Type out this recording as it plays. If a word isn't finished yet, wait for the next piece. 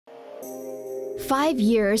5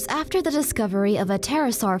 years after the discovery of a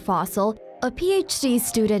pterosaur fossil, a PhD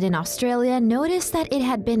student in Australia noticed that it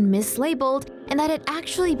had been mislabeled and that it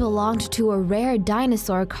actually belonged to a rare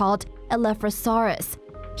dinosaur called Elaphrosaurus.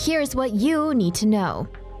 Here's what you need to know.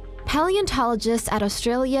 Paleontologists at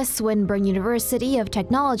Australia's Swinburne University of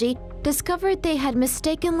Technology discovered they had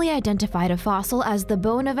mistakenly identified a fossil as the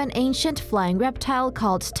bone of an ancient flying reptile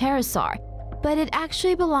called pterosaur, but it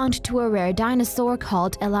actually belonged to a rare dinosaur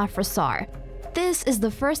called Elaphrosaur. This is the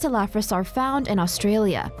first Elaphrosaur found in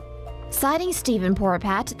Australia. Citing Stephen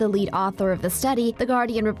Porpat, the lead author of the study, The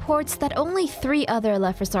Guardian reports that only 3 other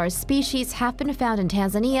Elaphrosaurus species have been found in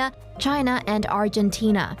Tanzania, China, and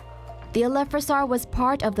Argentina. The Elaphrosaur was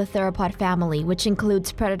part of the theropod family, which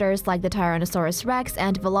includes predators like the Tyrannosaurus rex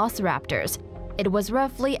and velociraptors. It was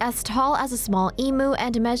roughly as tall as a small emu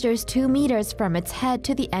and measures 2 meters from its head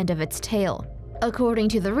to the end of its tail. According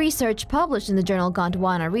to the research published in the journal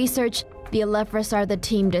Gondwana Research, the Elaphrosaur the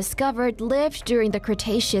team discovered lived during the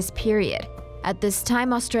Cretaceous period. At this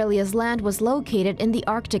time, Australia's land was located in the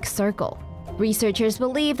Arctic Circle. Researchers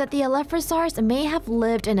believe that the Elaphrosaurs may have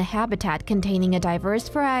lived in a habitat containing a diverse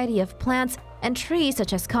variety of plants and trees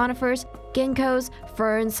such as conifers, ginkgos,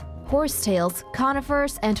 ferns, horsetails,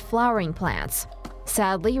 conifers, and flowering plants.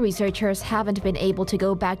 Sadly, researchers haven't been able to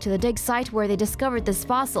go back to the dig site where they discovered this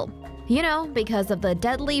fossil. You know, because of the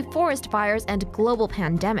deadly forest fires and global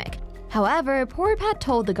pandemic. However, Porpat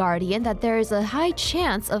told The Guardian that there is a high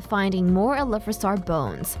chance of finding more Elaphrosaur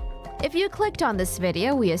bones. If you clicked on this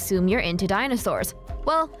video, we assume you're into dinosaurs.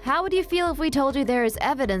 Well, how would you feel if we told you there is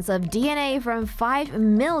evidence of DNA from 5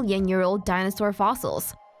 million-year-old dinosaur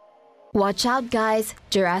fossils? Watch out, guys!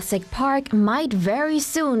 Jurassic Park might very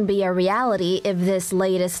soon be a reality if this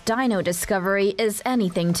latest dino discovery is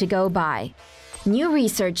anything to go by. New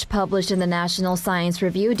research published in the National Science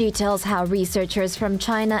Review details how researchers from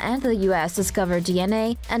China and the US discovered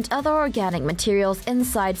DNA and other organic materials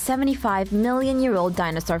inside 75-million-year-old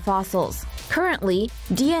dinosaur fossils. Currently,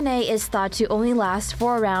 DNA is thought to only last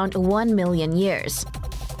for around 1 million years.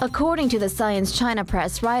 According to the Science China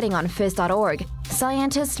Press writing on phys.org,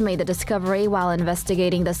 scientists made the discovery while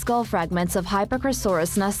investigating the skull fragments of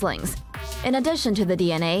Hypacrosaurus nestlings. In addition to the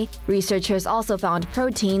DNA, researchers also found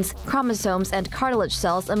proteins, chromosomes, and cartilage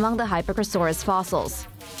cells among the Hypacrosaurus fossils.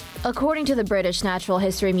 According to the British Natural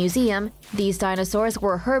History Museum, these dinosaurs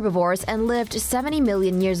were herbivores and lived 70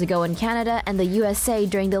 million years ago in Canada and the USA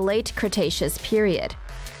during the late Cretaceous period.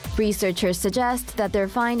 Researchers suggest that their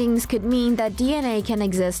findings could mean that DNA can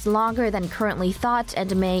exist longer than currently thought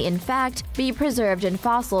and may, in fact, be preserved in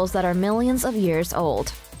fossils that are millions of years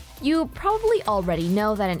old. You probably already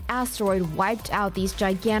know that an asteroid wiped out these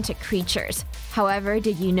gigantic creatures. However,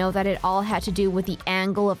 did you know that it all had to do with the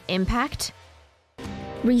angle of impact?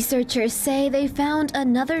 Researchers say they found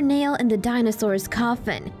another nail in the dinosaur's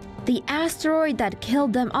coffin. The asteroid that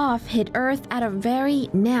killed them off hit Earth at a very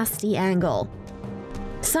nasty angle.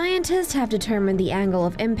 Scientists have determined the angle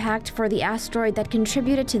of impact for the asteroid that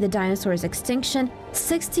contributed to the dinosaur's extinction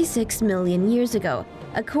 66 million years ago,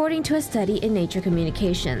 according to a study in Nature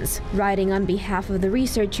Communications. Writing on behalf of the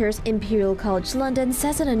researchers, Imperial College London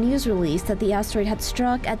says in a news release that the asteroid had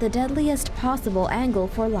struck at the deadliest possible angle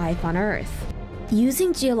for life on Earth.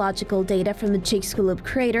 Using geological data from the Chicxulub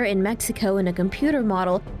crater in Mexico in a computer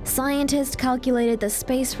model, scientists calculated the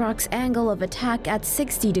space rock's angle of attack at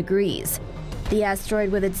 60 degrees. The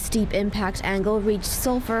asteroid with its steep impact angle reached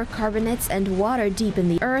sulfur, carbonates, and water deep in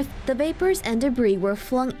the Earth. The vapors and debris were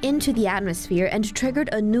flung into the atmosphere and triggered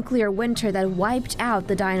a nuclear winter that wiped out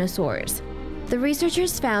the dinosaurs. The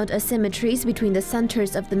researchers found asymmetries between the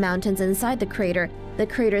centers of the mountains inside the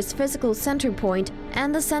crater's physical center point,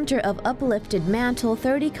 and the center of uplifted mantle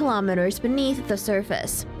 30 kilometers beneath the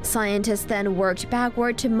surface. Scientists then worked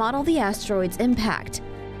backward to model the asteroid's impact.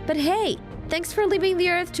 But hey! Thanks for leaving the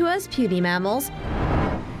Earth to us, puny mammals!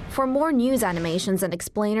 For more news animations and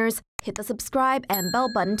explainers, hit the subscribe and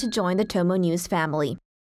bell button to join the TomoNews family.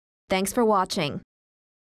 Thanks for watching.